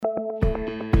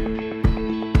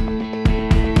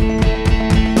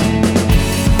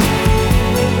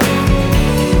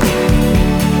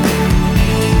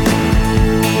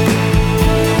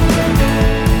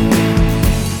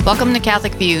Welcome to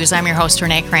Catholic Views. I'm your host,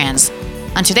 Renee Kranz.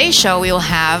 On today's show, we will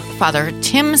have Father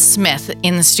Tim Smith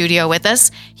in the studio with us.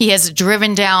 He has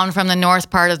driven down from the north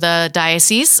part of the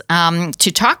diocese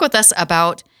to talk with us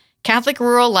about Catholic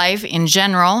rural life in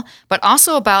general, but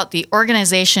also about the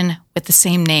organization with the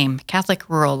same name, Catholic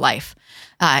Rural Life.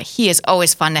 He is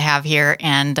always fun to have here,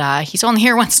 and he's only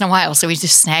here once in a while, so we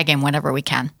just snag him whenever we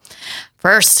can.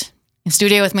 First, in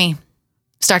studio with me,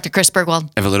 it's Dr. Chris Burgwald.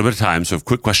 I have a little bit of time, so a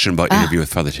quick question about interview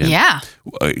with Father Tim. Yeah.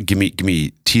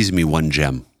 Tease me one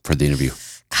gem for the interview.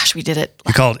 Gosh, we did it.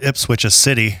 We called Ipswich a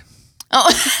city.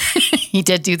 Oh, he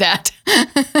did do that.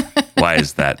 Why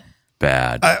is that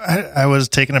bad? I was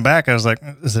taken aback. I was like,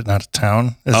 is it not a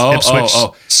town? Is Ipswich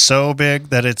so big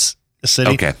that it's a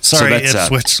city? Okay. Sorry, so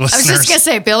Ipswich listeners. I was just going to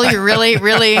say, Bill, you're really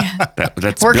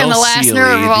that's working Bill the last Seeley,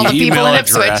 nerve of all the people email in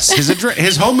address, Ipswich.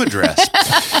 his home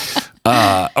address.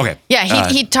 Okay. Yeah,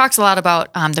 he talks a lot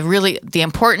about the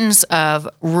importance of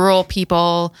rural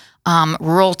people,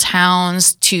 rural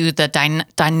towns to the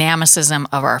dynamicism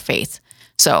of our faith.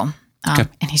 So,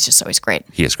 and he's just always great.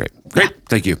 He is great. Great. Yeah.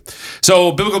 Thank you.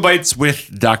 So, Biblical Bites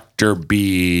with Dr.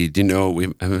 B. Do you know, I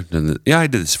haven't done this. Yeah, I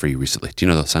did this for you recently. Do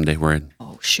you know the Sunday we're in?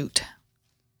 Oh, shoot.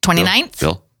 29th?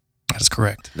 Bill? That's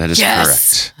correct. That is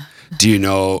correct. Do you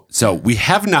know, so we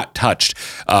have not touched,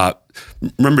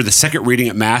 remember the second reading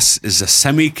at Mass is a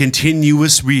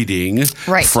semi-continuous reading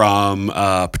from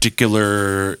a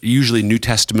particular, usually New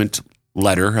Testament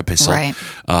letter, epistle,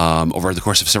 over the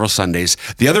course of several Sundays.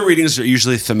 The other readings are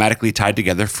usually thematically tied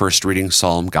together. First reading,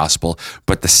 Psalm, Gospel.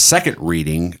 But the second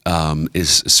reading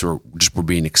is sort of just we're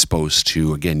being exposed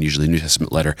to, again, usually New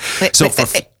Testament letter. Wait,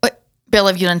 Bill,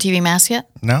 have you done TV Mass yet?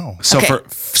 No. So for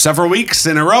several weeks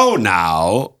in a row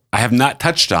now, I have not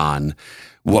touched on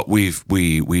what we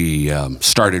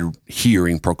started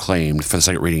hearing proclaimed for the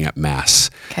second reading at Mass.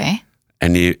 Okay.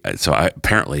 And it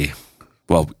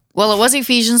was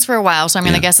Ephesians for a while, so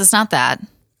I guess it's not that.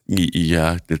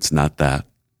 Yeah, it's not that.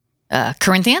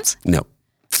 Corinthians? No.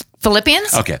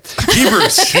 Philippians? Okay.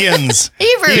 Hebrews.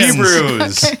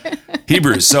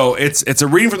 Hebrews. So it's a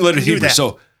reading from the letter to Hebrews.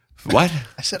 So what?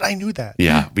 I said I knew that.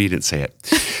 Yeah, but you didn't say it,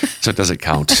 so it doesn't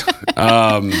count.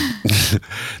 And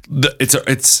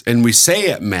we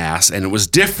say at Mass, and it was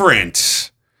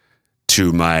different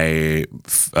to my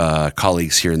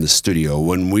colleagues here in the studio.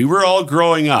 When we were all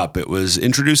growing up, it was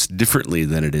introduced differently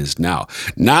than it is now.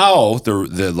 Now,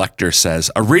 the lector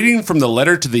says, a reading from the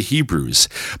letter to the Hebrews,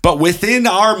 but within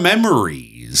our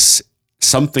memories,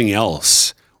 something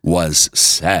else was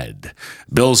said.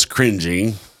 Bill's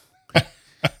cringing.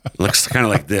 Looks kind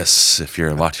of like this if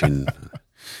you're watching.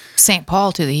 St.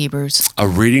 Paul to the Hebrews. A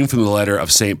reading from the letter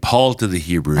of St. Paul to the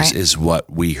Hebrews is what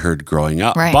we heard growing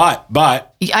up. Right.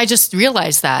 But I just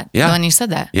realized that when you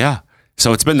said that. Yeah.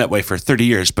 So it's been that way for 30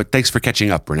 years, but thanks for catching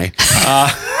up, Renee.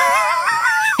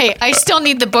 Hey, I still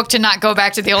need the book to not go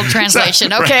back to the old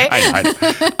translation, okay?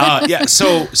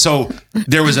 So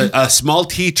there was a small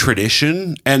T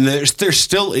tradition, and there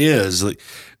still is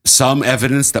some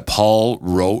evidence that Paul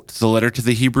wrote the letter to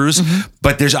the Hebrews,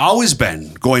 but there's always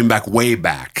been, going back way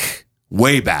back,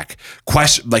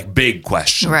 big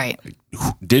question. Right.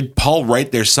 Did Paul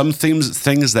write? There's some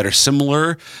things that are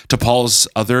similar to Paul's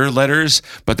other letters,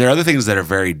 but there are other things that are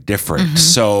very different.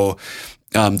 So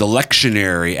the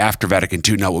lectionary after Vatican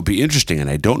II, now it would be interesting, and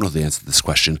I don't know the answer to this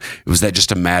question, was that just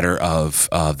a matter of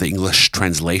the English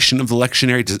translation of the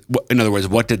lectionary? In other words,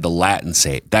 what did the Latin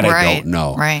say? That I don't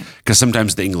know. Right. Because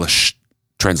sometimes the English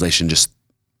translation just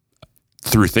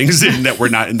threw things in that were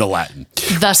not in the Latin.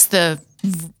 Thus the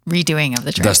redoing of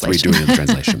the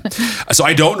translation. So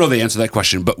I don't know the answer to that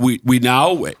question, but we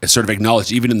now sort of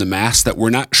acknowledge, even in the Mass, that we're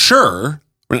not sure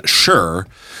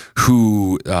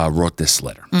who wrote this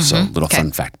letter. So a little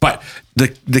fun fact. But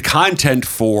the content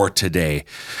for today,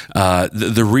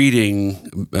 the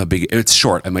reading, it's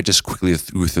short. I might just quickly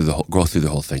go through the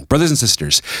whole thing. Brothers and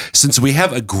sisters, since we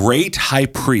have a great high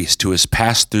priest who has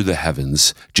passed through the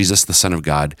heavens, Jesus, the Son of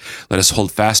God, let us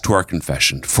hold fast to our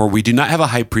confession. For we do not have a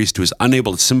high priest who is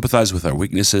unable to sympathize with our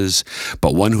weaknesses,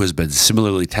 but one who has been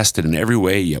similarly tested in every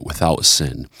way, yet without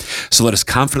sin. So let us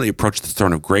confidently approach the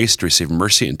throne of grace to receive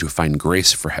mercy and to find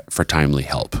grace for timely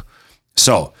help.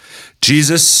 So,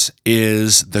 Jesus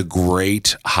is the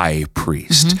great high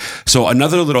priest. So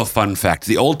another little fun fact,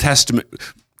 the Old Testament,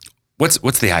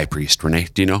 what's the high priest, Renee?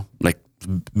 Do you know? Like,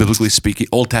 biblically speaking,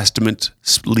 Old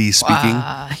Testamently speaking?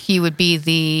 He would be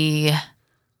the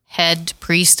head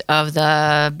priest of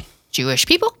the Jewish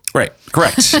people. Right,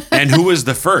 correct. And who was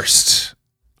the first?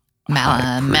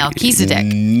 Melchizedek.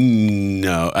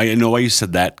 No, I know why you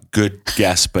said that. Good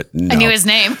guess, but no. I knew his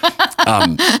name.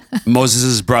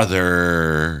 Moses'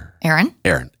 brother. Aaron?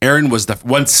 Aaron was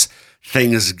once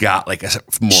things got like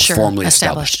more formally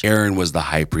established. Aaron was the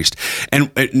high priest.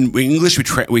 And in English,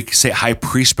 we say high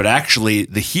priest, but actually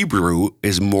the Hebrew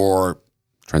is more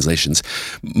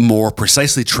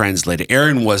precisely translated.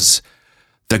 Aaron was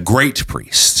the great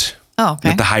priest. Oh, okay.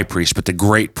 Not the high priest, but the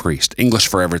great priest. English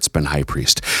forever, it's been high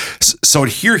priest. So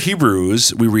here,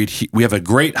 Hebrews, we have a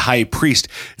great high priest.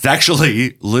 It's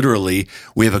actually, literally,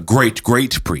 we have a great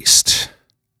priest.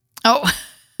 Oh.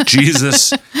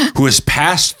 Jesus, who has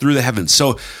passed through the heavens.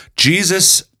 So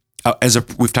Jesus,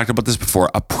 we've talked about this before,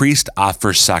 a priest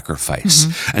offers sacrifice.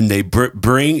 Mm-hmm. And they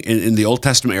bring, in the Old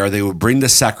Testament era, they would bring the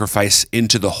sacrifice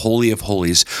into the Holy of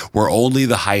Holies, where only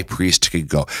the high priest could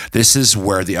go. This is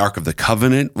where the Ark of the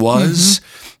Covenant was.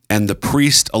 Mm-hmm. And the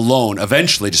priest alone,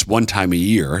 eventually, just one time a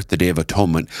year, the Day of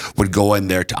Atonement, would go in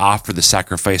there to offer the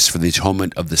sacrifice for the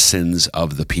atonement of the sins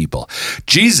of the people.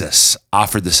 Jesus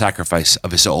offered the sacrifice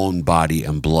of his own body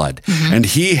and blood. Mm-hmm. And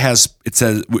he has, it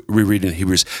says, we read in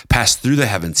Hebrews, passed through the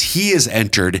heavens. He has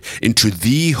entered into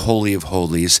the Holy of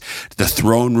Holies, the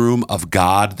throne room of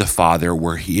God the Father,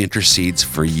 where he intercedes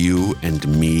for you and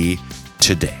me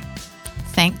today.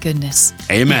 Thank goodness.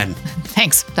 Amen.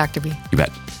 Thanks, Dr. B. You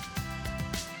bet.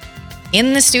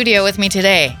 In the studio with me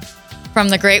today, from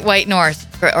the Great White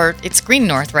North, or it's Green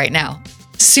North right now,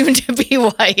 soon to be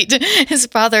white, is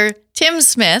Father Tim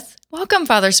Smith. Welcome,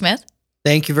 Father Smith.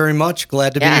 Thank you very much.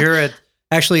 Glad to be here.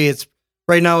 It's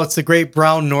right now it's the Great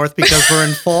Brown North because we're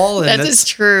in fall. And that is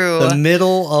true. The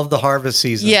middle of the harvest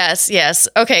season. Yes.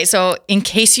 Okay, so in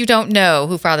case you don't know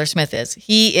who Father Smith is,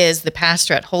 he is the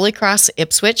pastor at Holy Cross,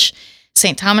 Ipswich,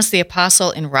 St. Thomas the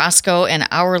Apostle in Roscoe, and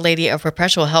Our Lady of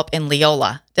Perpetual Help in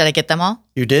Leola. Did I get them all?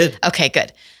 You did. Okay,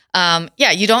 good.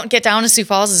 You don't get down to Sioux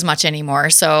Falls as much anymore,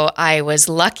 so I was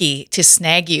lucky to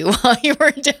snag you while you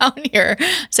were down here.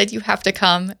 I said, you have to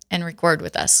come and record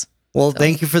with us. Well,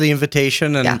 thank you for the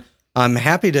invitation, and I'm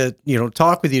happy to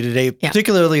talk with you today,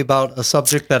 particularly about a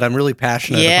subject that I'm really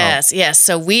passionate about. Yes.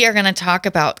 So we are going to talk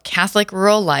about Catholic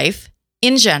rural life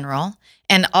in general,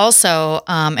 and also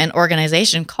an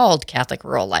organization called Catholic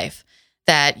Rural Life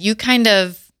that you kind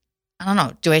of, I don't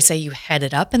know, do I say you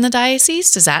headed up in the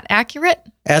diocese? Is that accurate?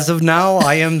 As of now,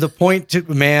 I am the point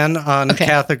man on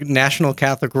National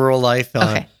Catholic Rural Life.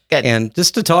 Okay, good. And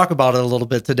just to talk about it a little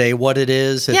bit today, what it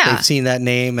is, if they've seen that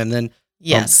name, and then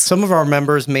some of our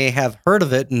members may have heard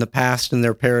of it in the past in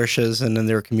their parishes and in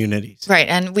their communities. Right,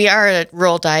 and we are a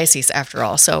rural diocese after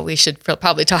all, so we should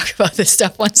probably talk about this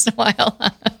stuff once in a while.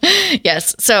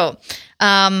 Yes, so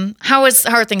how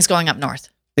are things going up north?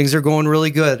 Things are going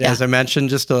really good. Yeah. As I mentioned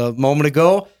just a moment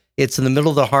ago, it's in the middle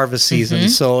of the harvest season. Mm-hmm.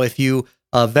 So if you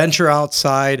venture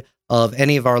outside of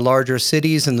any of our larger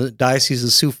cities in the Diocese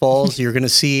of Sioux Falls, you're going to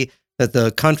see that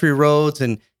the country roads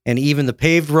and even the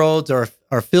paved roads are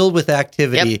filled with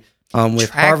activity, with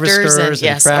harvesters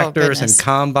and tractors and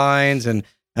combines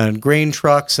and grain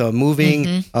trucks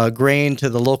moving grain to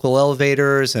the local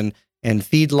elevators and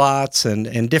feedlots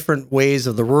and different ways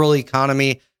of the rural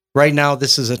economy. Right now,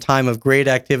 this is a time of great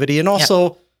activity and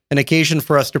also an occasion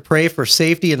for us to pray for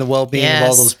safety and the well-being of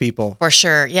all those people. For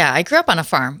sure. Yeah, I grew up on a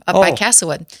farm up by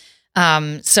Castlewood.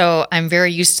 So I'm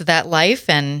very used to that life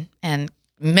and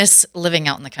miss living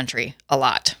out in the country a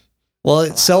lot. Well,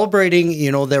 it's celebrating,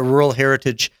 that rural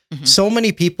heritage. Mm-hmm. So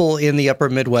many people in the upper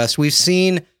Midwest, we've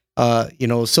seen,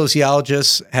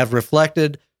 sociologists have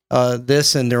reflected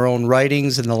this in their own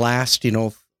writings in the last,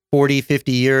 40,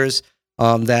 50 years,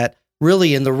 that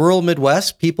really in the rural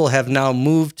Midwest, people have now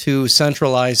moved to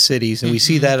centralized cities. And we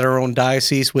see that in our own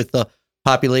diocese with the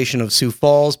population of Sioux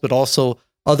Falls, but also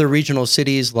other regional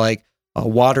cities like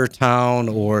Watertown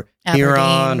or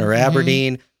Huron or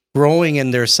Aberdeen growing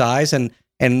in their size. And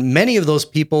many of those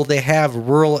people, they have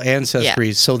rural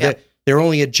ancestries. So that they're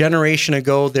only a generation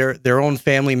ago, their own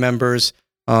family members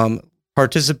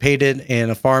participated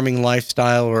in a farming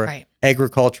lifestyle or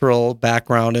agricultural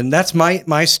background. And that's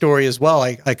my story as well.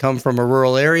 I come from a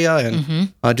rural area,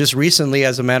 and just recently,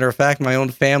 as a matter of fact, my own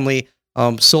family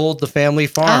sold the family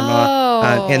farm.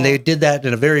 And they did that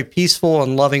in a very peaceful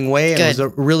and loving way. And it was a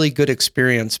really good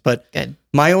experience. But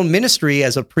my own ministry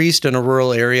as a priest in a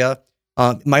rural area,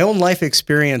 my own life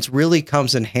experience really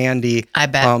comes in handy. I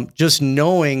bet. Just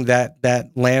knowing that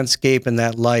landscape and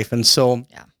that life. And so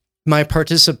my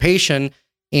participation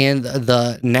in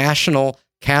the National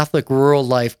Catholic Rural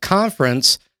Life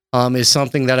Conference is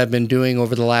something that I've been doing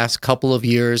over the last couple of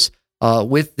years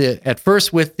with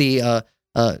the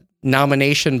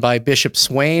nomination by Bishop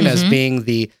Swain as being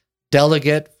the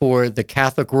delegate for the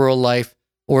Catholic Rural Life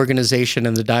organization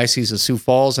in the Diocese of Sioux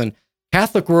Falls. And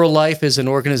Catholic Rural Life is an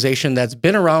organization that's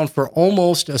been around for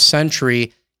almost a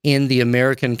century in the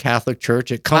American Catholic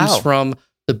Church. It comes from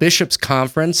the Bishops'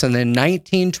 Conference, and then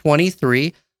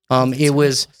 1923, it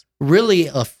was really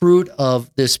a fruit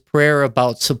of this prayer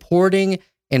about supporting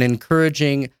and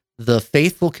encouraging the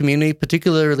faithful community,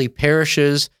 particularly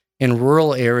parishes in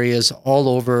rural areas all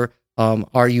over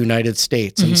our United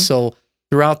States. And so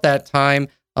throughout that time,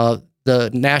 the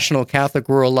National Catholic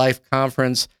Rural Life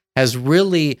Conference has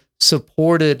really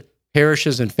supported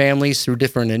parishes and families through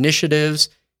different initiatives.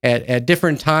 At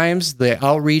different times, the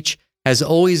outreach has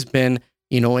always been,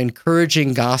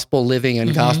 encouraging gospel living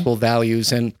and gospel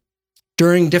values. And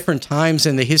during different times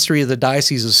in the history of the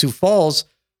Diocese of Sioux Falls,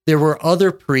 there were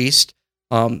other priests,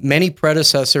 many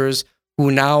predecessors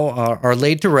who now are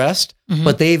laid to rest,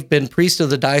 but they've been priests of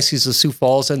the Diocese of Sioux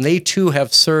Falls, and they too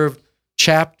have served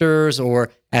chapters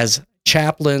or as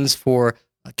chaplains for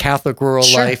Catholic rural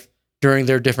life during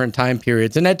their different time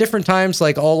periods. And at different times,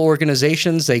 like all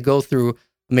organizations, they go through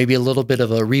maybe a little bit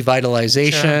of a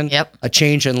revitalization, a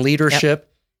change in leadership.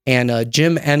 And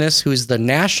Jim Ennis, who's the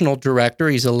national director,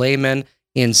 he's a layman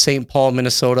in St. Paul,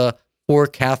 Minnesota for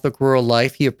Catholic Rural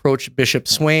Life. He approached Bishop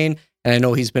Swain, and I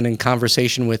know he's been in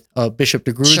conversation with Bishop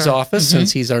DeGroo's office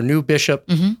since he's our new bishop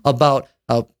about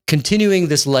continuing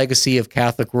this legacy of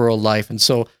Catholic rural life. And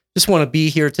so just want to be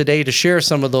here today to share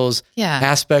some of those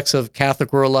aspects of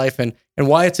Catholic rural life and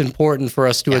why it's important for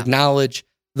us to acknowledge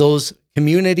those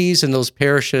communities and those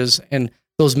parishes and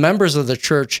those members of the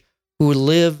church who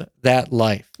live that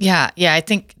life. Yeah, I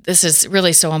think this is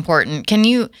really so important. Can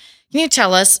you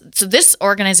tell us, so this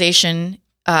organization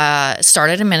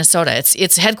started in Minnesota.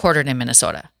 It's headquartered in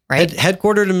Minnesota, right?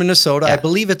 Headquartered in Minnesota. I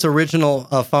believe its original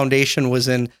foundation was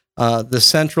in the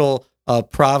central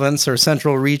province or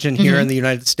central region here in the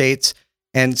United States.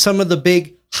 And some of the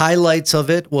big highlights of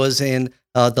it was in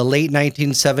the late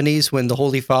 1970s when the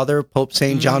Holy Father, Pope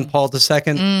St. John Paul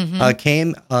II,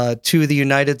 came to the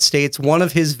United States. One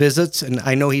of his visits, and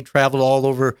I know he traveled all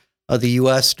over the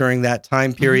U.S. during that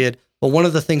time period, but one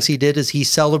of the things he did is he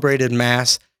celebrated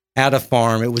Mass at a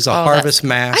farm. It was a harvest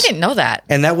Mass. I didn't know that.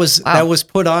 And that was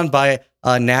put on by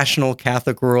a National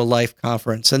Catholic Rural Life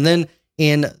Conference. And then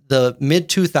in the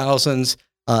mid-2000s,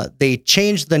 they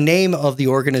changed the name of the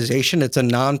organization. It's a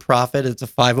nonprofit. It's a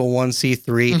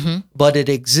 501c3, but it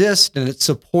exists and it's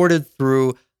supported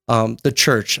through the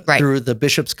church, through the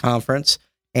Bishops' Conference.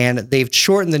 And they've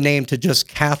shortened the name to just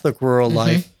Catholic Rural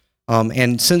Life.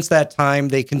 And since that time,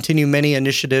 they continue many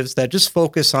initiatives that just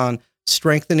focus on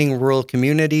strengthening rural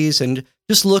communities and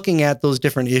just looking at those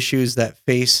different issues that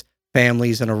face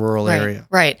families in a rural area.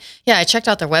 Right. Yeah, I checked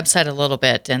out their website a little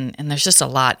bit, and there's just a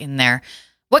lot in there.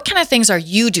 What kind of things are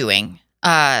you doing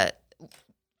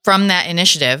from that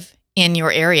initiative in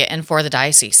your area and for the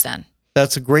diocese then?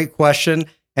 That's a great question.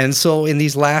 And so in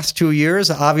these last 2 years,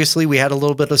 obviously we had a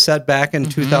little bit of setback in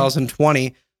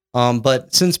 2020,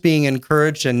 but since being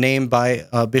encouraged and named by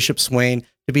Bishop Swain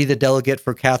to be the delegate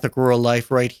for Catholic Rural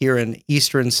Life right here in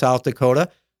eastern South Dakota,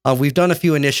 we've done a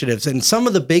few initiatives. And some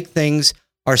of the big things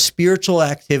are spiritual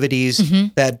activities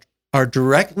that are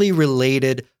directly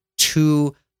related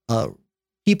to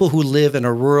people who live in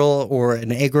a rural or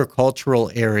an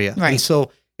agricultural area. Right. And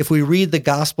so if we read the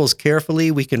Gospels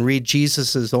carefully, we can read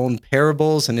Jesus's own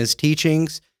parables and his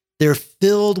teachings. They're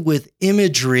filled with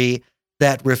imagery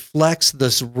that reflects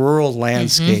this rural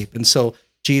landscape. And so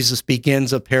Jesus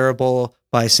begins a parable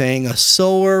by saying, a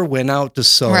sower went out to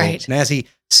sow. Right. And as he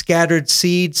scattered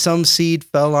seed, some seed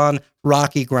fell on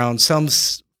rocky ground, some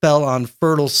fell on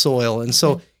fertile soil. And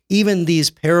so even these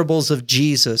parables of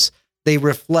Jesus, they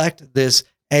reflect this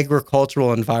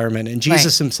agricultural environment. And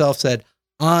Jesus himself said,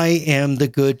 I am the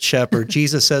good shepherd.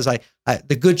 Jesus says,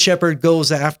 the good shepherd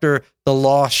goes after the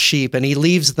lost sheep and he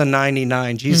leaves the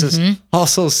 99. Jesus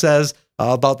also says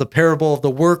about the parable of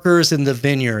the workers in the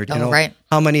vineyard.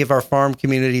 How many of our farm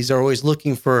communities are always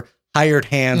looking for hired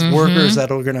hands, workers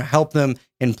that are going to help them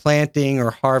in planting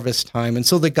or harvest time. And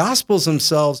so the Gospels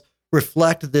themselves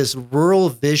reflect this rural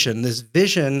vision, this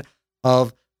vision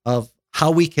of how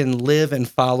we can live and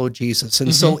follow Jesus.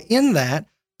 And so in that,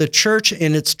 the church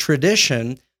in its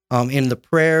tradition, in the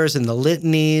prayers and the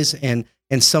litanies and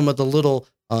some of the little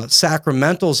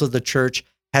sacramentals of the church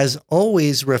has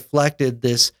always reflected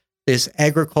this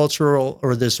agricultural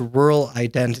or this rural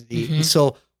identity. And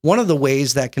so one of the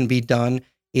ways that can be done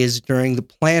is during the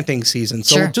planting season.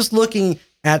 So just looking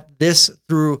at this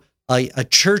through a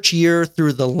church year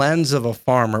through the lens of a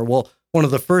farmer. Well, one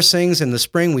of the first things in the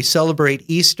spring, we celebrate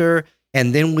Easter,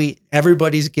 and then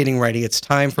everybody's getting ready. It's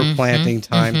time for planting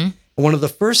time. One of the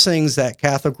first things that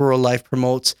Catholic Rural Life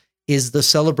promotes is the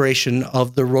celebration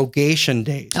of the Rogation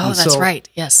Days. Oh, that's right.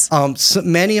 Yes. So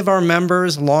many of our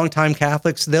members, longtime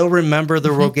Catholics, they'll remember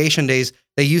the Rogation Days.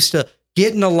 They used to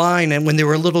get in a line, and when they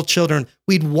were little children,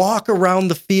 we'd walk around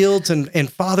the fields, and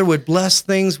Father would bless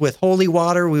things with holy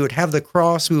water. We would have the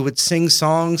cross. We would sing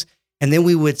songs, and then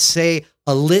we would say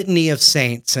a litany of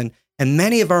saints. And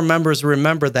many of our members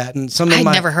remember that. And some of I'd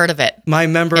never heard of it. My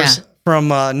members from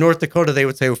North Dakota, they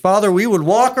would say, Father, we would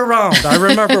walk around. I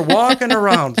remember walking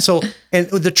around. So, and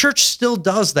the church still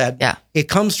does that. Yeah. It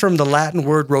comes from the Latin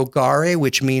word rogare,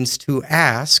 which means to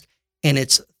ask, and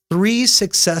it's 3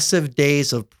 successive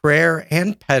days of prayer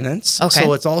and penance. Okay.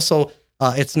 So it's also,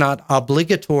 it's not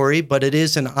obligatory, but it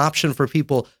is an option for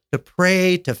people to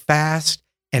pray, to fast,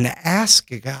 and ask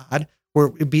God.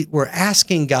 We're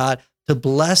asking God to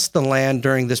bless the land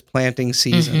during this planting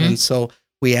season. And so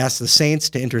we ask the saints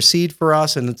to intercede for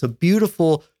us, and it's a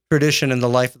beautiful tradition in the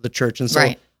life of the church. And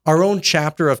so our own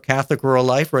chapter of Catholic Rural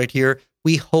Life right here,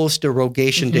 we host a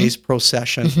Rogation Days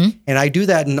procession. And I do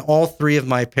that in all 3 of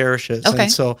my parishes. Okay.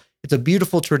 And so it's a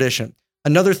beautiful tradition.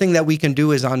 Another thing that we can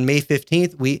do is on May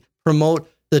 15th, we promote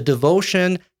the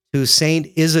devotion to Saint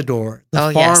Isidore,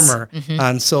 the farmer.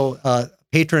 And so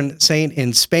patron saint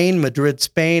in Spain, Madrid,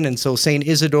 Spain. And so Saint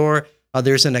Isidore,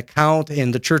 there's an account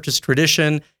in the church's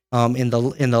tradition in the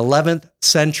 11th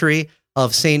century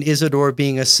of Saint Isidore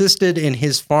being assisted in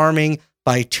his farming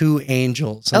by 2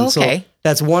 angels. And so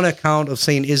that's one account of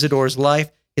Saint Isidore's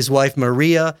life. His wife,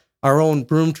 Maria. Our own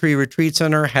Broomtree Retreat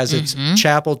Center has its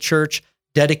chapel church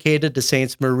dedicated to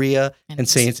Saints Maria and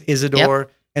Saints Isidore.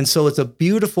 And so it's a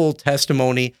beautiful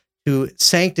testimony to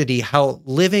sanctity, how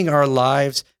living our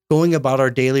lives, going about our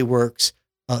daily works,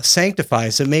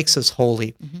 sanctifies. It makes us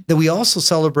holy. Then we also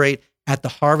celebrate at the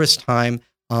harvest time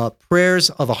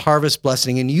prayers of a harvest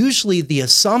blessing. And usually the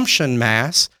Assumption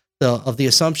Mass of the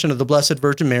Assumption of the Blessed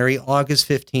Virgin Mary, August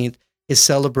 15th, is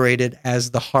celebrated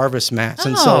as the Harvest Mass.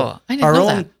 And so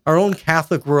our own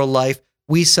Catholic Rural Life,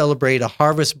 we celebrate a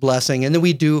harvest blessing, and then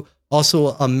we do also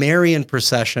a Marian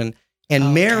procession.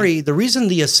 And Mary, the reason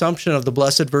the Assumption of the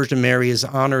Blessed Virgin Mary is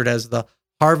honored as the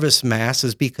Harvest Mass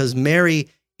is because Mary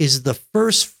is the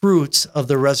first fruits of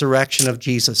the resurrection of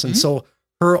Jesus. And so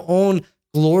her own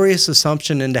glorious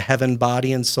assumption into heaven,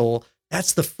 body and soul,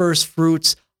 that's the first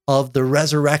fruits of the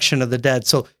resurrection of the dead.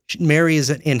 So Mary is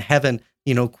in heaven,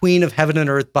 Queen of heaven and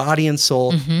earth, body and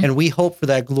soul. And we hope for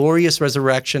that glorious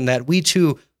resurrection, that we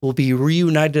too will be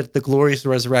reunited at the glorious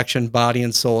resurrection, body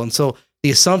and soul. And so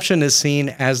the Assumption is seen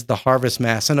as the Harvest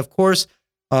Mass. And of course,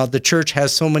 the church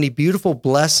has so many beautiful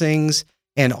blessings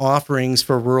and offerings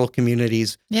for rural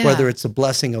communities, whether it's a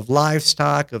blessing of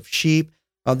livestock, of sheep.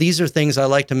 These are things I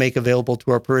like to make available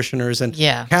to our parishioners. And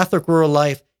Catholic Rural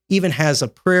Life even has a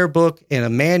prayer book and a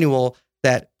manual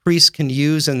that priests can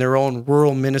use in their own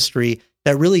rural ministry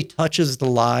that really touches the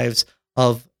lives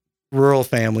of rural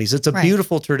families. It's a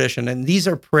beautiful tradition. And these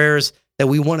are prayers that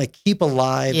we want to keep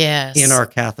alive in our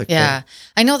Catholic faith.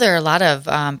 I know there are a lot of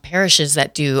parishes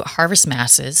that do harvest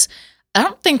masses. I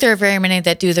don't think there are very many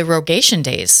that do the Rogation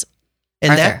Days.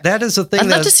 And that is a thing. I'd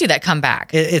love to see that come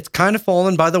back. It's kind of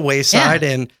fallen by the wayside.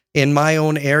 And in my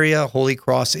own area, Holy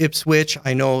Cross, Ipswich,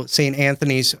 I know St.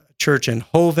 Anthony's Church in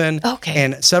Hoven,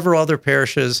 and several other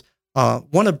parishes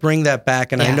want to bring that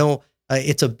back. And I know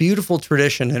it's a beautiful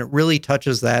tradition, and it really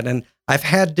touches that. And I've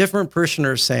had different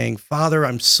parishioners saying, Father,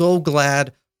 I'm so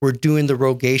glad we're doing the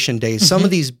Rogation Days. Some of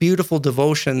these beautiful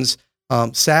devotions,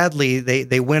 sadly,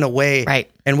 they went away.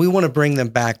 And we want to bring them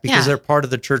back because they're part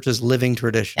of the church's living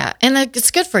tradition. And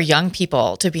it's good for young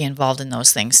people to be involved in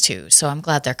those things too. So I'm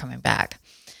glad they're coming back.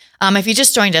 If you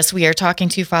just joined us, we are talking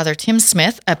to Father Tim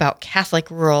Smith about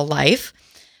Catholic Rural Life.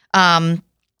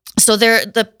 So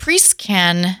the priests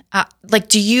can,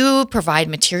 do you provide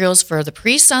materials for the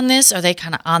priests on this? Are they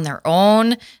kind of on their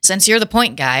own since you're the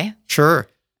point guy? Sure.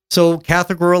 So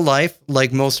Catholic Rural Life,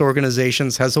 like most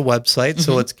organizations, has a website.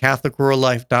 So it's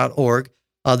catholicrurallife.org.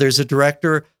 There's a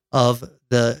director of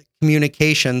the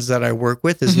communications that I work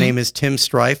with. His name is Tim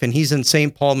Strife, and he's in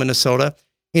St. Paul, Minnesota.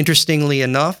 Interestingly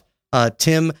enough,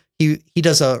 Tim, he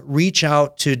does a reach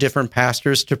out to different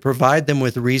pastors to provide them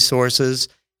with resources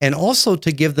and also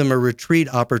to give them a retreat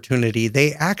opportunity.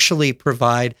 They actually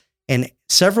provide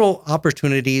several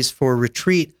opportunities for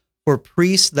retreat for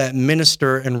priests that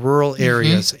minister in rural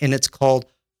areas, and it's called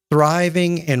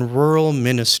Thriving in Rural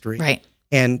Ministry. Right.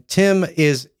 And Tim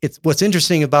what's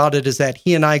interesting about it is that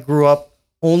he and I grew up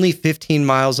only 15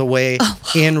 miles away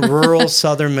in rural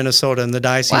southern Minnesota in the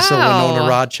Diocese of Winona,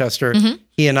 Rochester.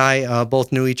 He and I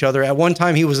both knew each other. At one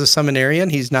time, he was a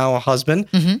seminarian. He's now a husband,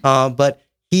 but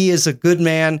he is a good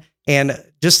man. And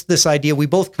just this idea, we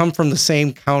both come from the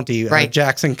same county,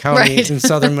 Jackson County in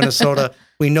southern Minnesota.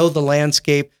 We know the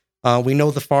landscape. We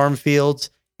know the farm fields.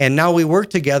 And now we work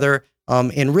together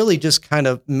and really just kind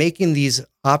of making these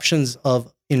options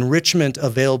of enrichment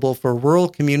available for rural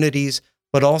communities,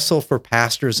 but also for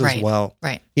pastors as well.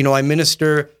 Right. I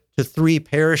minister to 3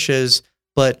 parishes,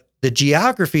 but the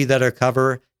geography that I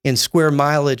cover in square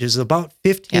mileage is about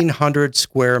 1,500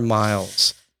 square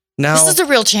miles. Now, this is a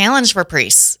real challenge for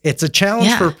priests. It's a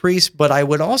challenge for priests, but I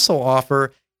would also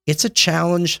offer it's a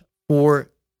challenge for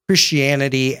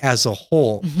Christianity as a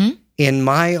whole. Mm-hmm. In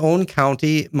my own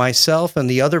county, myself and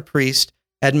the other priest,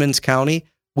 Edmonds County,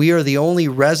 we are the only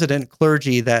resident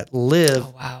clergy that live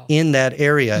in that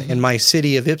area. Mm-hmm. In my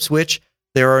city of Ipswich,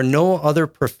 there are no other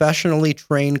professionally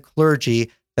trained clergy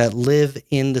that live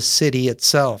in the city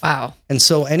itself. Wow. And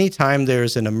so anytime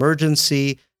there's an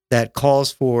emergency that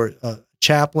calls for a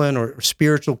chaplain or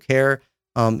spiritual care,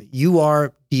 you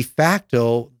are de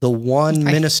facto the one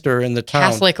minister in the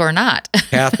town. Catholic or not.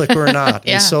 Catholic or not.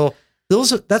 And so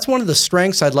that's one of the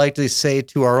strengths I'd like to say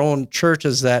to our own church,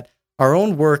 is that our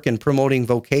own work in promoting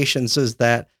vocations is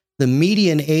that the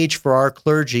median age for our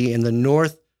clergy in the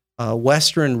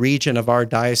northwestern region of our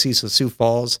Diocese of Sioux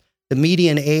Falls, the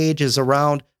median age is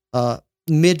around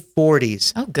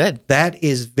mid-40s. Oh, good. That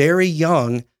is very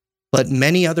young, but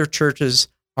many other churches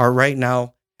are right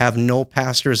now have no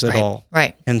pastors at all.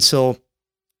 Right. And so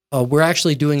we're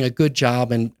actually doing a good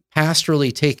job in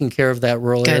pastorally taking care of that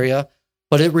rural area,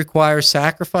 but it requires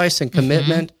sacrifice and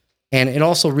commitment, and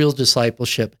also real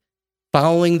discipleship,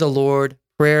 following the Lord,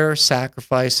 prayer,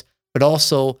 sacrifice, but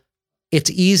also it's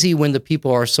easy when the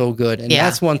people are so good. And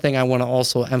that's one thing I want to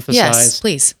also emphasize. Yes,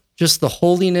 please. Just the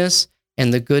holiness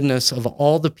and the goodness of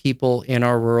all the people in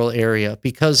our rural area,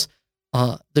 because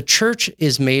the church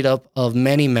is made up of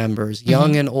many members,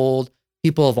 young and old,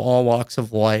 people of all walks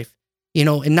of life,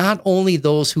 and not only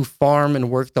those who farm and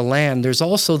work the land, there's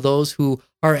also those who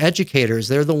are educators.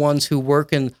 They're the ones who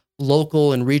work in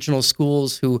local and regional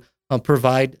schools, who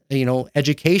provide,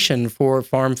 education for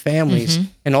farm families,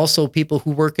 and also people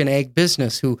who work in ag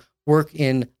business, who work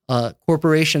in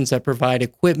corporations that provide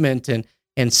equipment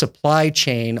and supply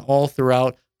chain all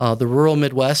throughout the rural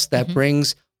Midwest that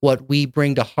brings what we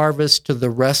bring to harvest to the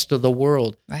rest of the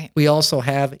world. Right. We also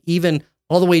have even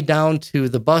all the way down to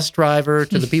the bus driver,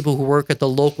 to the people who work at the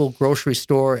local grocery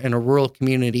store in a rural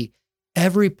community.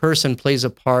 Every person plays a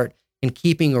part in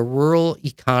keeping a rural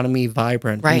economy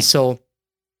vibrant. Right. And so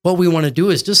what we want to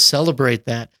do is just celebrate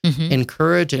that,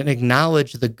 encourage and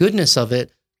acknowledge the goodness of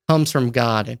it comes from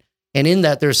God. And in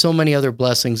that, there's so many other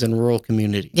blessings in rural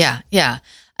communities. Yeah.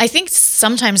 I think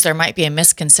sometimes there might be a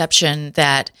misconception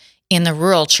that in the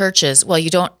rural churches, well, you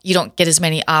don't get as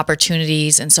many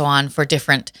opportunities and so on for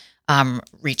different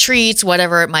retreats,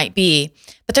 whatever it might be.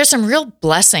 But there's some real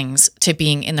blessings to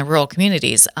being in the rural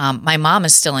communities. My mom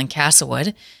is still in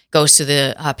Castlewood, goes to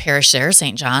the parish there,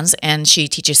 St. John's, and she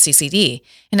teaches CCD.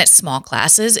 And it's small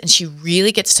classes, and she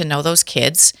really gets to know those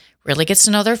kids, really gets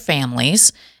to know their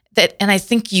families. And I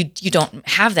think you don't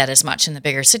have that as much in the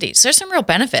bigger cities. So there's some real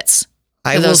benefits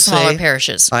to those smaller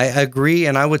parishes. I agree,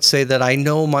 and I would say that I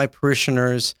know my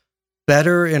parishioners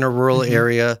better in a rural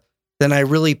area than I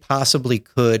really possibly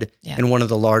could in one of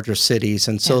the larger cities.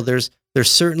 And so there's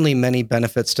certainly many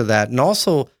benefits to that. And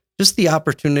also just the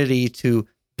opportunity to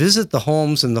visit the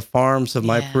homes and the farms of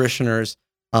my parishioners,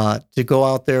 to go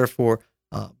out there for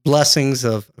blessings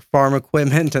of farm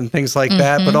equipment and things like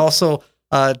that, but also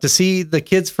to see the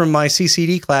kids from my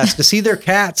CCD class, to see their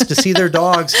cats, to see their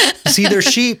dogs, to see their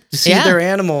sheep, to see their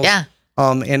animals,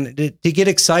 and to get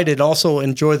excited, also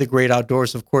enjoy the great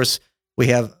outdoors. Of course, we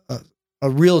have a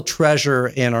real treasure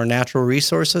in our natural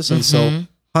resources. And so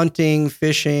hunting,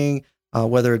 fishing,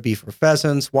 whether it be for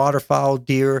pheasants, waterfowl,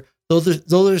 deer, those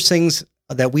are things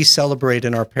that we celebrate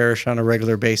in our parish on a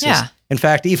regular basis. Yeah. In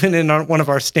fact, even in one of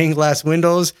our stained glass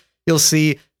windows, you'll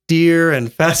see deer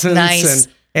and pheasants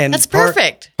and that's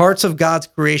perfect. Parts of God's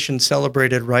creation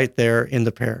celebrated right there in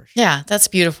the parish. Yeah, that's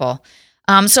beautiful.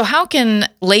 So how can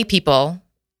lay people,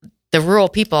 the rural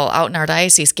people out in our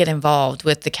diocese, get involved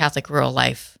with the Catholic rural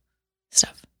life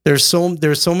stuff? There's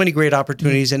so many great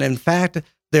opportunities. And in fact,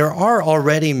 there are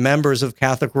already members of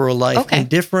Catholic rural life in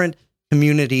different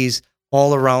communities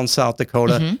all around South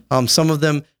Dakota. Some of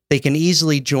them, they can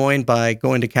easily join by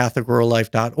going to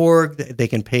catholicrurallife.org. They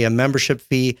can pay a membership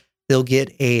fee. They'll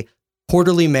get a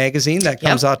quarterly magazine that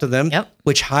comes out to them,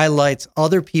 which highlights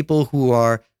other people who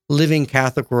are living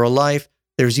Catholic rural life.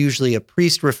 There's usually a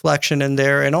priest reflection in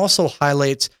there, and also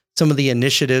highlights some of the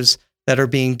initiatives that are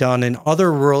being done in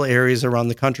other rural areas around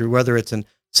the country, whether it's in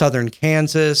southern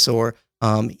Kansas or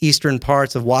eastern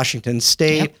parts of Washington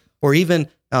State, or even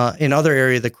in other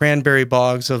areas, the cranberry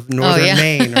bogs of northern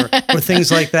Maine, or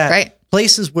things like that.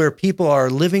 Places where people are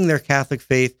living their Catholic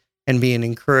faith and being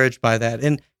encouraged by that.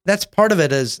 And that's part of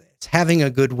it, is it's having a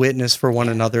good witness for one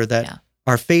another, that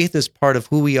our faith is part of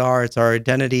who we are. It's our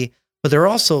identity. But there are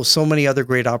also so many other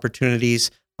great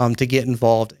opportunities to get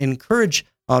involved. Encourage,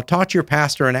 talk to your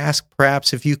pastor and ask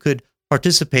perhaps if you could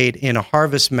participate in a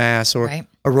harvest mass or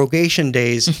a rogation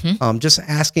days, just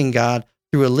asking God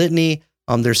through a litany.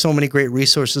 There's so many great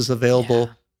resources available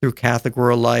through Catholic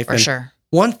Rural Life. For sure.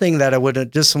 One thing that I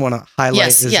would just want to highlight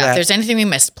is that if there's anything we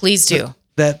missed, please do.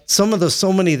 That so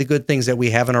many of the good things that we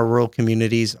have in our rural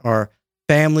communities are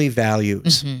family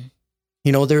values.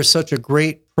 You know, there's such a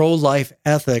great pro-life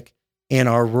ethic in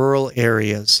our rural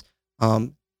areas.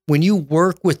 When you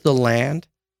work with the land,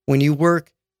 when you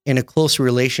work in a close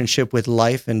relationship with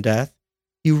life and death,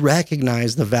 you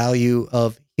recognize the value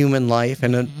of human life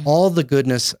and all the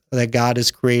goodness that God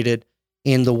has created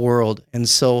in the world. And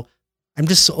so I'm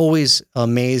just always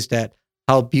amazed at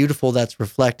how beautiful that's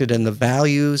reflected in the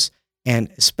values, and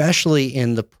especially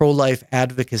in the pro-life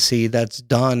advocacy that's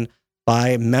done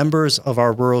by members of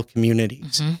our rural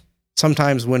communities.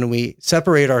 Sometimes when we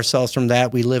separate ourselves from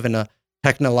that, we live in a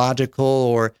technological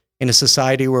or in a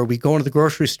society where we go into the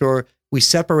grocery store, we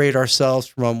separate ourselves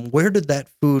from where did that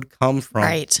food come from?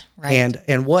 Right.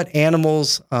 And what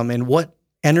animals and what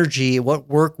energy, what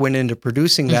work went into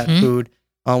producing that food.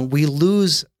 We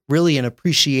lose really an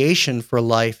appreciation for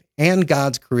life and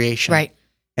God's creation. Right.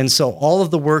 And so all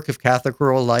of the work of Catholic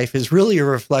Rural Life is really a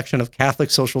reflection of Catholic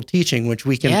social teaching, which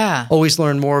we can always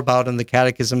learn more about in the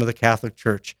Catechism of the Catholic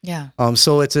Church.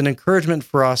 So it's an encouragement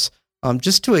for us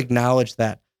just to acknowledge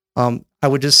that. I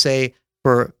would just say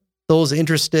for those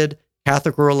interested,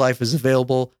 Catholic Rural Life is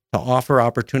available to offer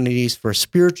opportunities for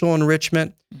spiritual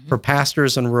enrichment for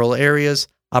pastors in rural areas,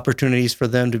 opportunities for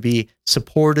them to be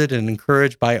supported and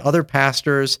encouraged by other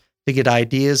pastors, to get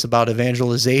ideas about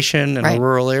evangelization in a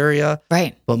rural area.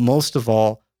 But most of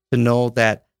all, to know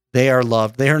that they are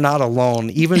loved. They are not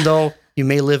alone. Even though you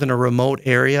may live in a remote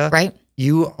area,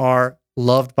 you are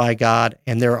loved by God,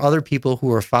 and there are other people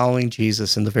who are following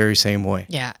Jesus in the very same way.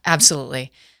 Yeah,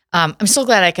 absolutely. I'm so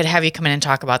glad I could have you come in and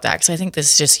talk about that, because I think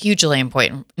this is just hugely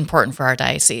important for our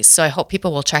diocese. So I hope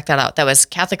people will check that out. That was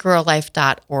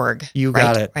CatholicRuralLife.org. You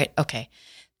got it. Right. Okay.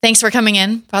 Thanks for coming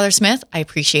in, Father Smith. I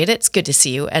appreciate it. It's good to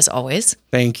see you, as always.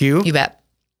 Thank you. You bet.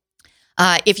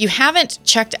 If you haven't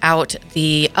checked out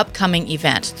the upcoming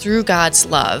event, Through God's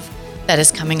Love, that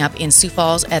is coming up in Sioux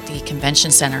Falls at the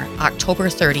Convention Center, October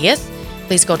 30th,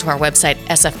 please go to our website,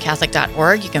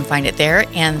 sfcatholic.org. You can find it there.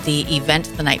 And the event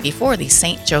the night before, the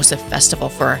St. Joseph Festival,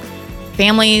 for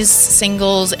families,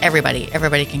 singles,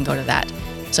 everybody can go to that.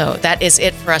 So that is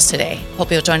it for us today.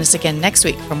 Hope you'll join us again next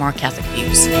week for more Catholic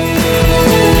Views.